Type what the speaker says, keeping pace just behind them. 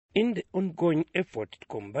In the ongoing effort to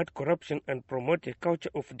combat corruption and promote a culture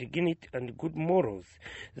of dignity and good morals,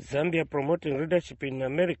 Zambia Promoting Leadership in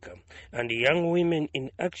America and Young Women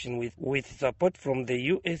in Action with support from the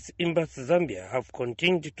US Embassy Zambia have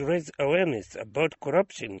continued to raise awareness about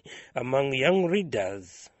corruption among young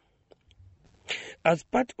leaders. As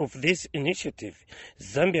part of this initiative,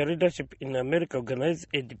 Zambia Leadership in America organized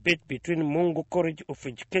a debate between Mongu College of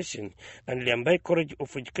Education and Lyambai College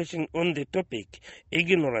of Education on the topic,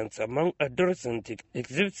 Ignorance Among Adolescents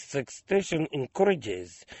Exhibits Sextortion in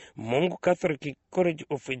Colleges. Mongu Catholic College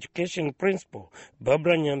of Education Principal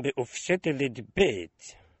Barbara Nyambe officiated the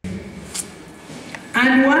debate.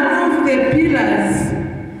 And one of the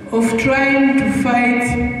pillars of trying to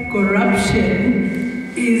fight corruption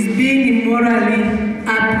is being morally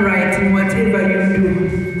upright in whatever you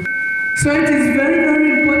do. So it is very,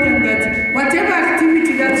 very important that whatever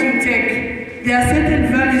activity that you take, there are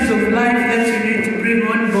certain values of life that you need to bring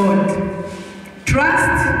on board.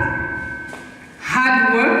 Trust,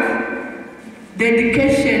 hard work,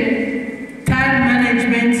 dedication, time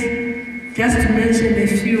management, just to mention a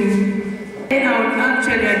few. And I would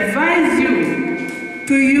actually advise you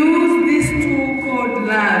to use this tool called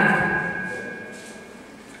love.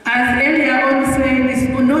 As earlier on saying, it's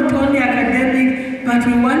not only academic, but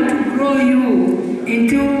we want to grow you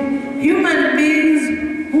into human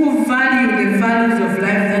beings who value the values of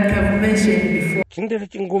life that I've mentioned before. Chindere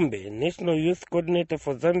Chingumbe, National Youth Coordinator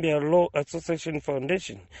for Zambia Law Association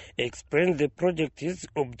Foundation, explained the project's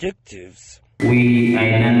objectives. We are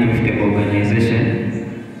a non-profit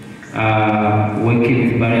organization working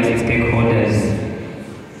with various stakeholders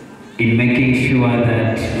in making sure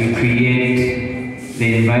that we create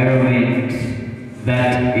the environment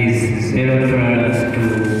that is zero tolerance to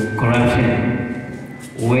corruption,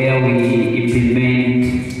 where we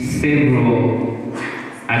implement several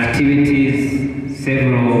activities,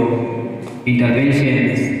 several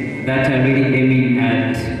interventions that are really aiming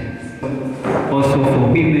at also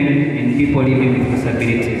for women and people living with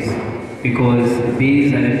disabilities, because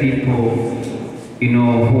these are the people,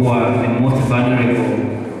 who are the most vulnerable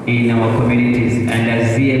in our communities, and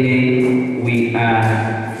as ZLA, we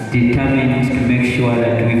are determined to make sure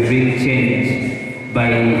that we bring change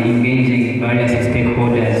by engaging various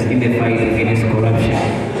stakeholders in the fight against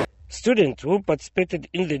corruption. Students who participated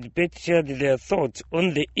in the debate shared their thoughts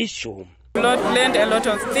on the issue. We learned a lot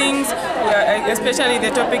of things, especially the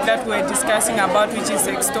topic that we're discussing about, which is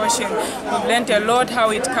extortion. We've learned a lot how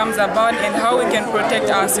it comes about and how we can protect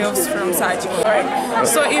ourselves from such. Right?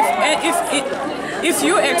 So if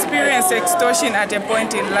you experience extortion at a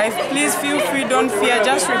point in life, please feel free, don't fear,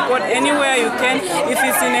 just report anywhere you can. If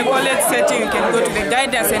it's in a college setting, you can go to the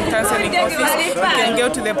guidance and counseling office, you can go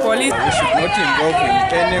to the police. We should not involve in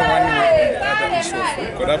any one other issue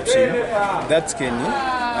of corruption that can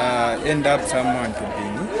end up someone to be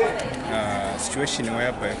in a situation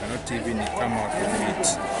whereby you cannot even come out of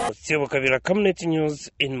it. Community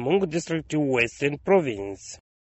News in Mongu District, Western Province.